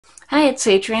Hi, it's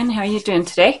Adrienne. How are you doing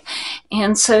today?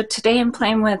 And so today I'm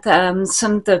playing with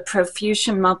some of the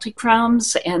Profusion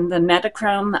Multichromes and the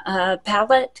Metachrome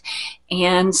palette.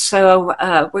 And so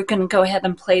we're going to go ahead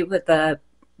and play with a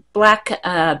black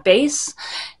base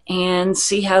and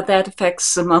see how that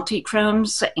affects the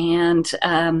multichromes. And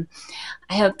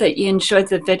I hope that you enjoyed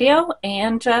the video,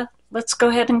 and let's go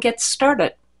ahead and get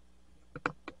started.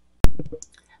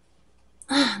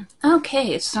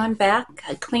 Okay, so I'm back.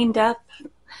 I cleaned up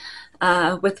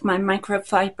with my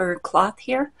microfiber cloth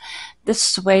here. This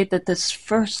is the way that this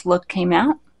first look came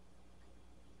out.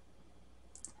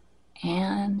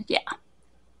 And yeah,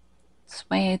 this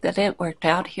way that it worked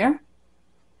out here.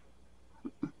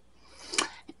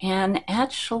 And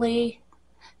actually,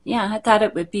 yeah, I thought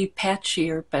it would be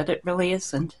patchier, but it really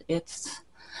isn't. It's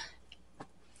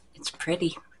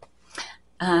pretty.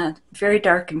 Very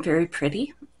dark and very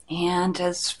pretty. And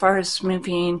as far as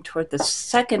moving toward the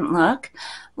second look,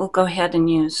 we'll go ahead and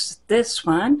use this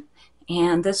one.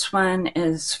 And this one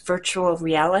is virtual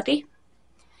reality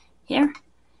here.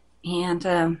 And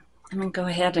I'm going to go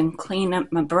ahead and clean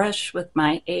up my brush with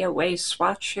my AOA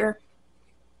swatch here.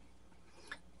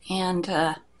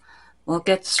 And we'll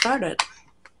get started.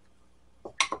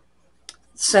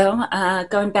 So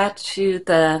going back to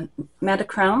the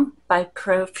Metachrome by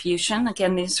Profusion,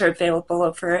 again, these are available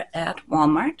over at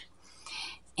Walmart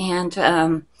and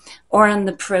or on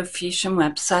the Profusion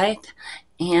website.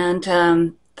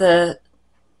 And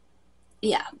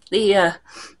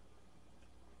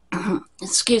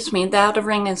excuse me, the outer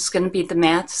ring is going to be the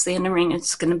mattes, the inner ring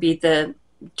is going to be the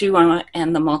duo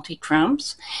and the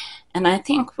multichromes. And I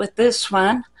think with this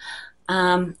one,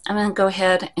 I'm going to go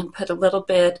ahead and put a little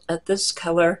bit of this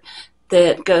color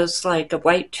that goes like a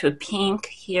white to a pink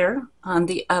here on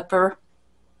the upper,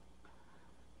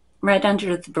 right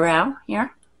under the brow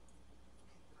here.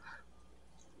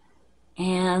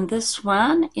 And this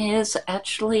one is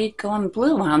actually going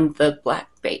blue on the black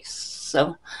base.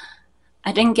 So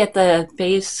I didn't get the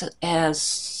base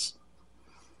as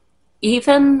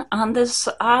even on this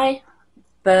eye,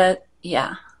 but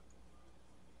yeah.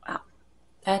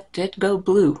 That did go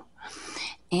blue.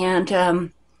 And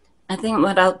I think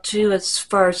what I'll do as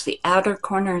far as the outer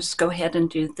corners, go ahead and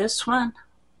do this one.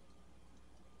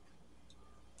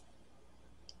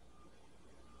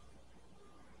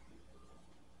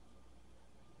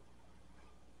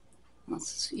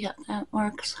 Let's see how that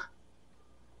works.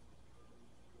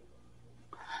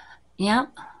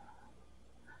 Yep.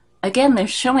 Again, they're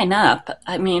showing up.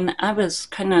 I mean, I was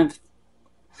kind of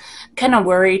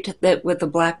worried that with the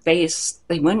black base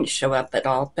they wouldn't show up at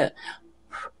all, but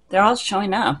they're all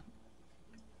showing up.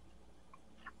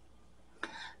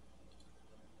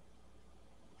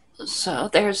 So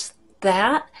there's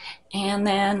that. And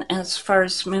then as far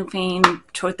as moving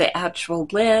toward the actual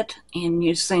lid and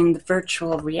using the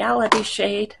virtual reality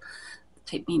shade,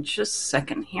 take me just a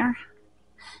second here.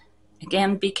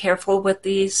 Again, be careful with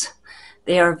these.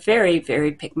 They are very,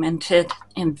 very pigmented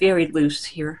and very loose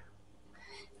here.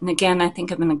 And again, I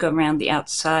think I'm going to go around the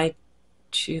outside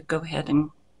to go ahead and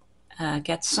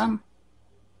get some.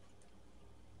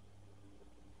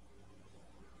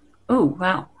 Oh,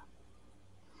 wow.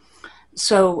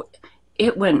 So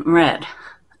it went red.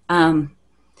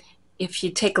 If you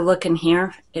take a look in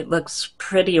here, it looks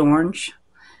pretty orange.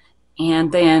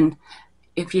 And then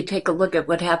if you take a look at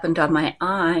what happened on my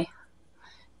eye,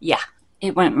 yeah,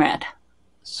 it went red.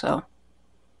 So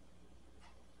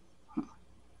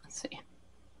let's see.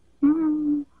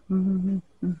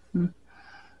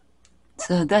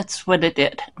 So that's what it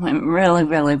did. It went really,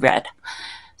 really red.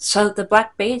 So the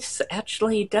black base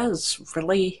actually does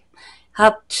really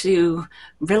help to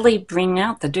really bring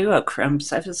out the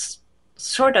duochromes. I was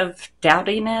sort of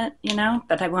doubting it, you know,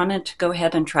 but I wanted to go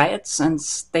ahead and try it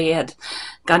since they had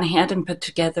gone ahead and put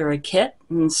together a kit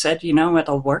and said, you know,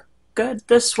 it'll work good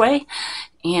this way.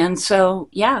 And so,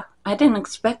 yeah, I didn't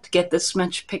expect to get this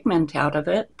much pigment out of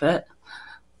it, but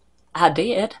I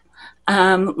did.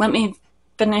 Let me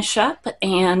finish up,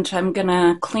 and I'm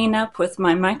gonna clean up with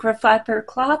my microfiber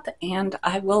cloth, and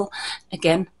I will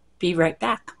again be right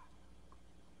back.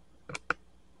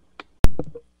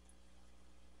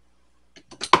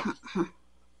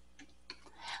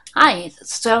 Hi,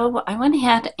 so I went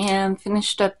ahead and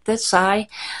finished up this eye.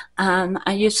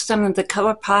 I used some of the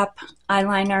Colourpop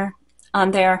eyeliner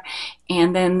on there,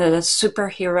 and then the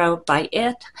Superhero by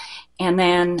It, and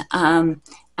then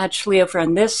actually over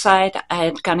on this side I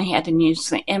had gone ahead and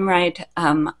used the Emerald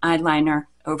eyeliner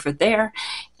over there.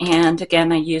 And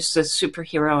again, I use the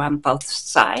superhero on both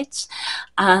sides.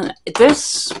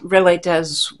 This really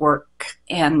does work,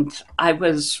 and I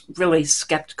was really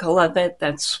skeptical of it.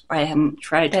 That's why I hadn't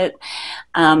tried it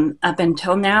up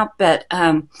until now. But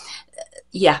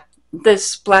yeah,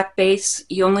 this black base,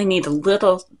 you only need a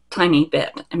little tiny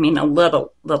bit. I mean, a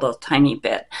little tiny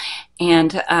bit.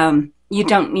 And you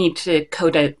don't need to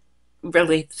coat it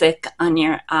really thick on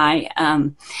your eye.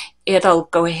 It'll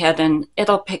go ahead and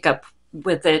it'll pick up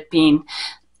with it being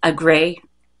a gray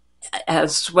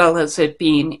as well as it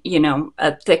being, you know,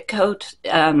 a thick coat,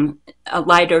 a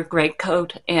lighter gray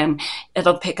coat, and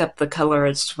it'll pick up the color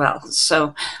as well.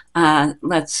 So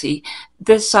let's see.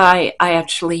 This eye, I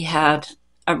actually had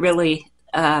a really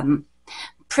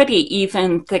pretty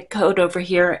even thick coat over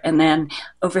here, and then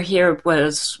over here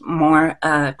was more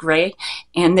gray,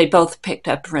 and they both picked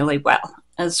up really well.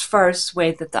 As far as the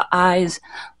way that the eyes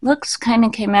looks kind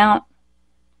of came out,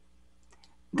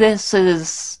 this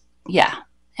is, yeah,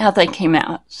 how they came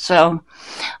out. So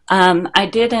I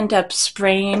did end up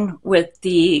spraying with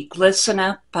the Glisten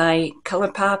Up by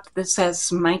Colourpop. This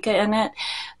has mica in it,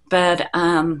 but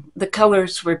the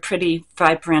colors were pretty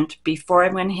vibrant before I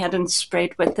went ahead and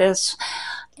sprayed with this.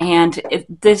 And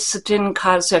this didn't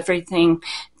cause everything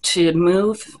to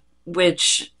move,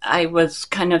 which I was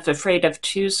kind of afraid of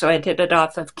too, so I did it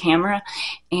off of camera.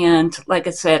 And like I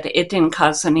said, it didn't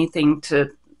cause anything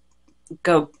to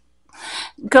go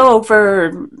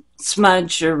over,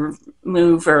 smudge, or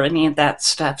move, or any of that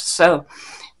stuff. So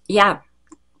yeah,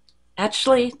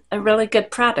 actually a really good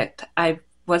product. I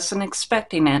wasn't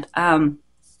expecting it.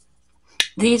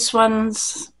 These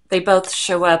ones, they both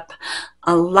show up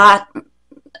a lot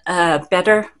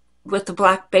better with the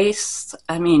black base.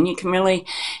 I mean, you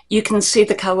can see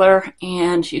the color,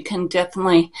 and you can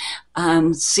definitely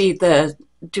see the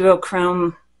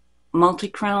duochrome,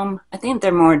 multichrome. I think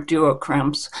they're more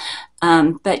duochromes.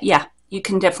 But yeah, you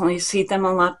can definitely see them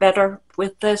a lot better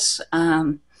with this.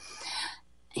 And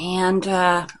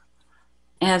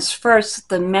as far as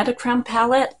the Metachrome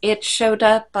palette, it showed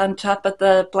up on top of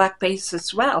the black base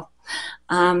as well.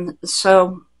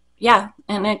 So yeah,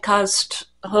 and it caused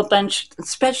a whole bunch,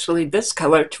 especially this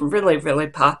color, to really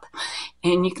pop.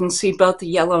 And you can see both the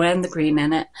yellow and the green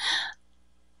in it.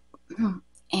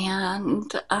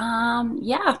 And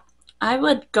yeah, I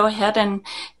would go ahead and,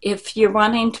 if you're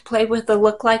wanting to play with a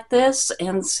look like this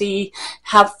and see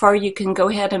how far you can go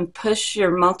ahead and push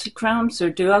your multichromes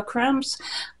or duochromes,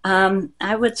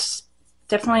 I would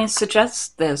definitely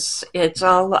suggest this. It's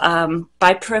all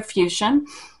by Profusion.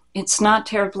 It's not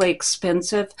terribly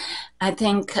expensive. I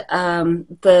think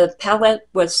the palette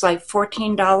was like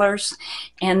 $14,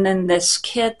 and then this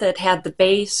kit that had the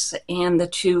base and the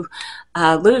two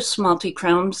loose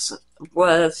multichromes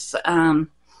was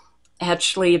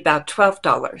actually about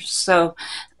 $12. So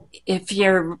if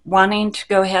you're wanting to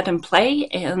go ahead and play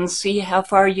and see how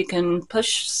far you can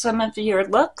push some of your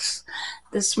looks,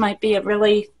 this might be a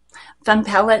really fun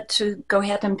palette to go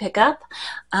ahead and pick up.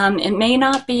 It may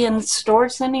not be in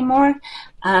stores anymore.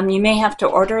 You may have to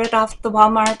order it off the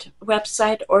Walmart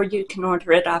website, or you can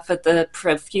order it off of the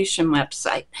Profusion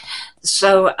website.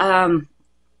 So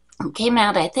it came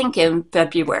out, I think, in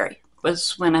February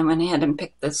was when I went ahead and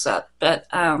picked this up. But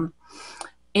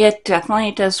it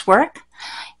definitely does work.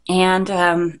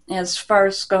 And as far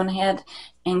as going ahead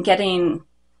and getting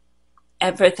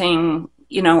everything,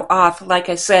 you know, off, like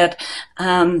I said,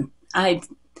 I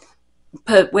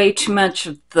put way too much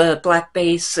of the black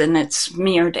base and it's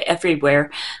smeared everywhere.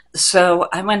 So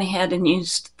I went ahead and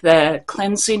used the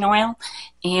cleansing oil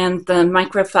and the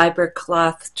microfiber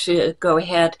cloth to go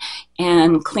ahead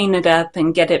and clean it up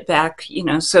and get it back, you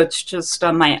know, so it's just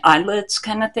on my eyelids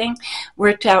kind of thing.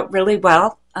 Worked out really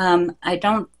well. I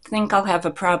don't think I'll have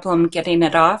a problem getting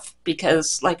it off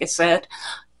because, like I said,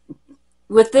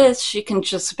 with this, you can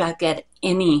just about get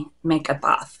any makeup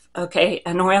off. Okay,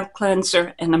 an oil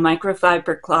cleanser and a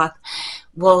microfiber cloth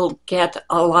will get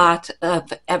a lot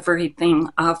of everything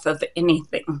off of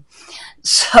anything.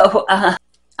 So,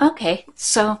 okay,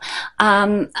 so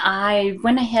I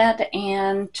went ahead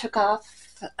and took off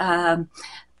the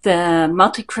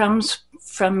multichromes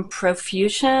from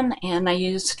Profusion, and I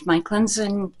used my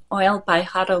cleansing oil by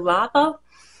Hado Labo.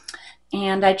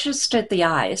 And I just did the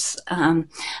eyes. I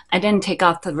didn't take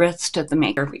off the rest of the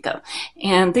makeup. Here we go.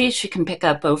 And these you can pick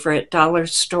up over at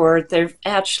Dollarstore. They're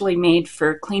actually made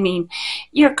for cleaning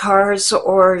your cars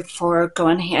or for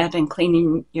going ahead and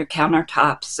cleaning your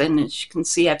countertops. And as you can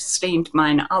see, I've stained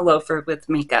mine all over with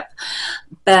makeup.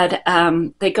 But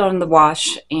they go in the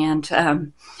wash,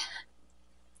 and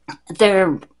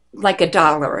they're like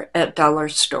 $1 at dollar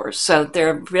stores. So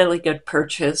they're a really good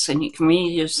purchase and you can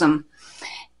reuse them.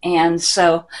 And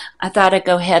so I thought I'd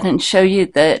go ahead and show you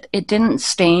that it didn't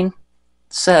stain.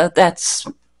 So that's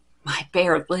my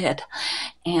bare lid.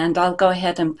 And I'll go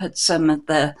ahead and put some of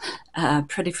the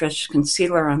Pretty Fresh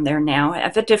concealer on there now. I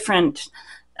have a different,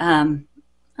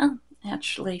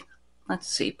 actually, let's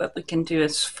see what we can do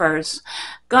as far as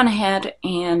going ahead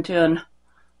and doing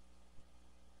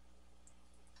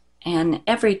an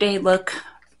everyday look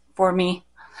for me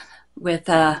with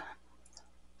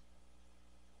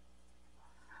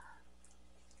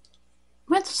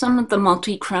some of the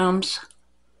multi-chromes.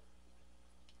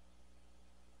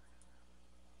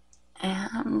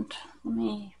 And let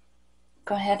me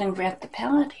go ahead and grab the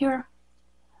palette here.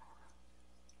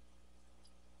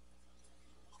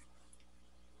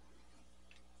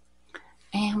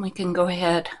 And we can go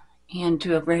ahead and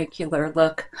do a regular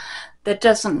look that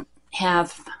doesn't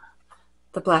have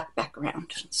the black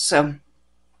background. So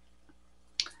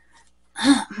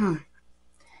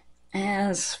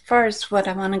as far as what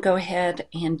I want to go ahead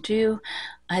and do,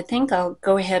 I think I'll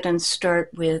go ahead and start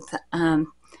with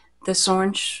this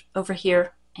orange over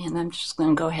here, and I'm just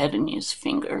going to go ahead and use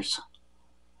fingers.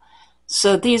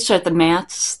 So these are the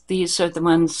mattes. These are the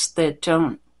ones that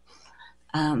don't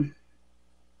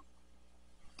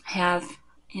have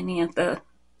any of the,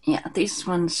 yeah, these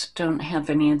ones don't have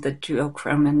any of the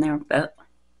duochrome in there, but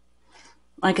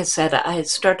like I said, I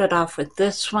started off with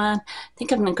this one. I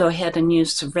think I'm going to go ahead and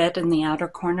use the red in the outer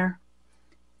corner.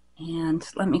 And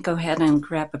let me go ahead and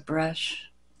grab a brush.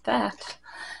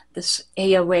 This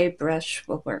AOA brush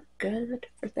will work good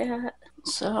for that.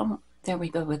 So there we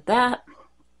go with that.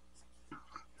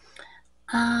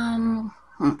 I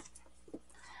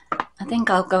think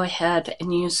I'll go ahead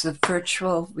and use the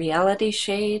virtual reality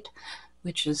shade,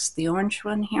 which is the orange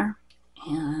one here.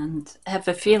 And I have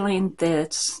a feeling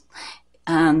that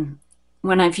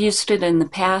when I've used it in the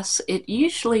past, it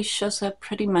usually shows up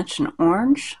pretty much an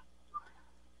orange.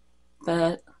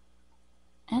 But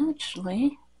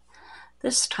actually,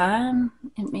 this time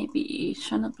it may be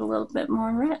showing up a little bit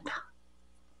more red.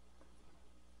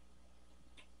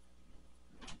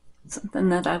 Something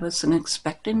that I wasn't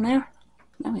expecting there.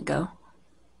 There we go.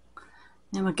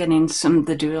 Now we're getting some of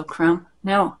the duochrome.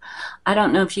 Now, I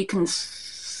don't know if you can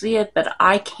see it, but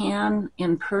I can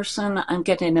in person. I'm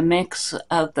getting a mix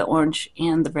of the orange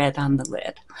and the red on the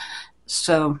lid.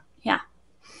 So, yeah.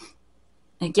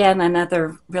 Again,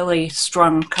 another really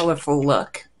strong, colorful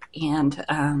look. And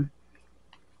let's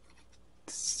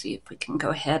see if we can go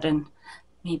ahead and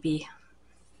maybe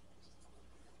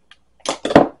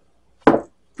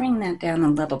bring that down a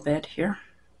little bit here.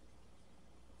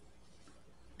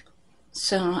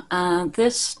 So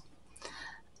this,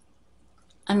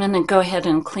 I'm going to go ahead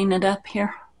and clean it up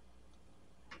here.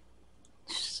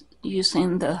 Just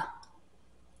using the,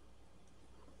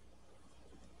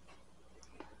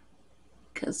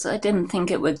 because I didn't think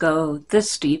it would go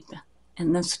this deep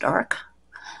and this dark,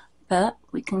 but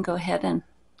we can go ahead and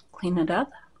clean it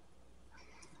up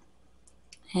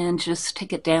and just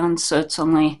take it down so it's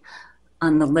only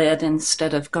on the lid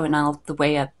instead of going all the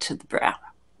way up to the brow.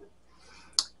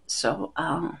 So,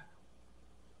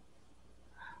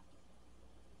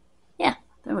 yeah,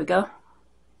 there we go.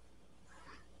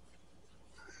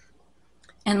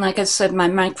 And like I said, my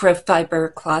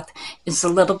microfiber cloth is a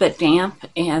little bit damp,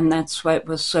 and that's why it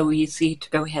was so easy to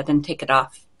go ahead and take it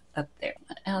off up there.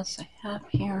 What else I have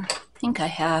here? I think I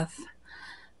have,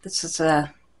 this is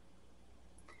a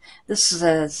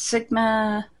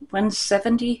Sigma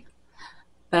 170,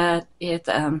 but it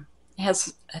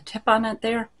has a tip on it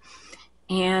there.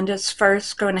 And as far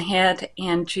as going ahead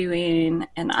and doing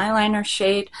an eyeliner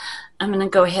shade, I'm going to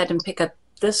go ahead and pick up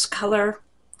this color,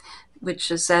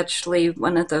 which is actually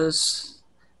one of those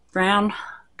brown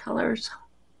colors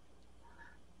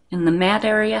in the matte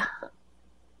area.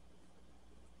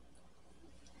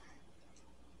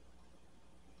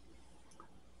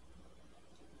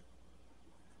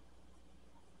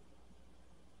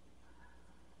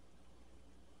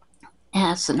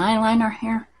 As an eyeliner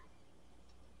here.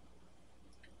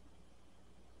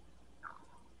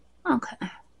 Okay.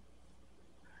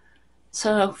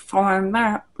 So for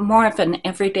more of an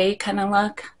everyday kind of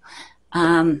look,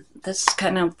 this is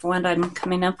kind of what I'm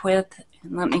coming up with.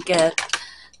 And let me get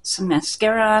some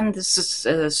mascara on. This is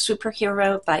a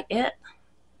Superhero by It.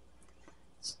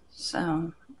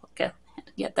 So we'll get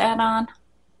that on.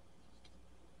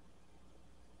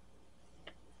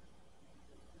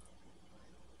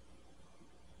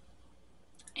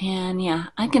 And yeah,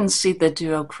 I can see the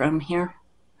duochrome here.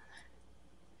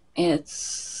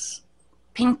 It's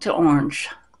pink to orange.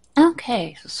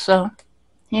 Okay, so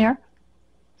here.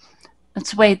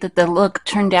 that's the way that the look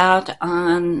turned out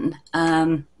on,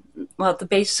 well, the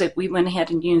base that we went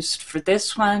ahead and used for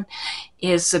this one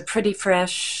is a Pretty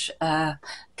Fresh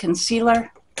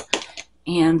concealer.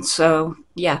 And so,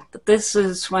 yeah, this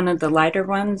is one of the lighter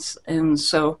ones. And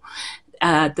so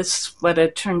this is what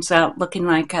it turns out looking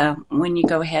like when you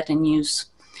go ahead and use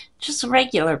just a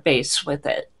regular base with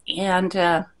it. And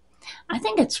I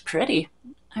think it's pretty.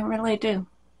 I really do.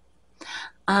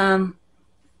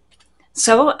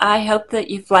 So I hope that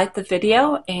you've liked the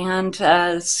video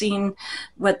and seen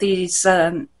what these,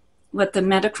 what the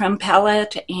Metachrome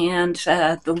palette and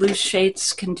the loose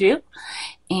shades can do.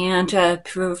 And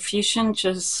Profusion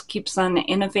just keeps on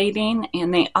innovating,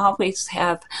 and they always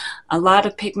have a lot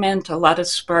of pigment, a lot of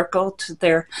sparkle to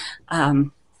their.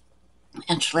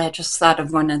 Actually, I just thought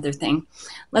of one other thing.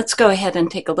 Let's go ahead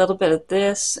and take a little bit of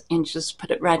this and just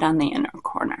put it right on the inner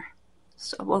corner.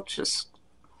 So we'll just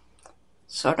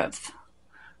sort of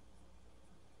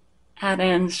add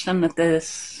in some of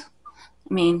this.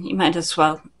 I mean, you might as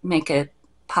well make it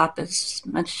pop as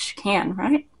much as you can,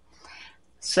 right?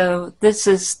 So this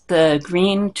is the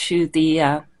green to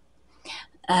the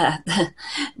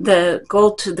the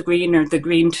gold to the green, or the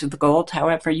green to the gold,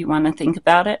 however you want to think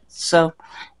about it. So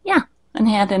yeah, went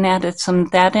ahead and added some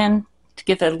of that in to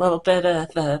give it a little bit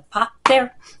of a pop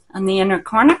there on the inner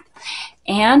corner.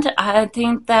 And I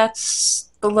think that's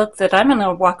the look that I'm going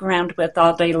to walk around with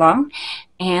all day long.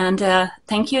 And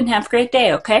thank you and have a great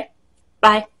day, okay?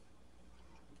 Bye.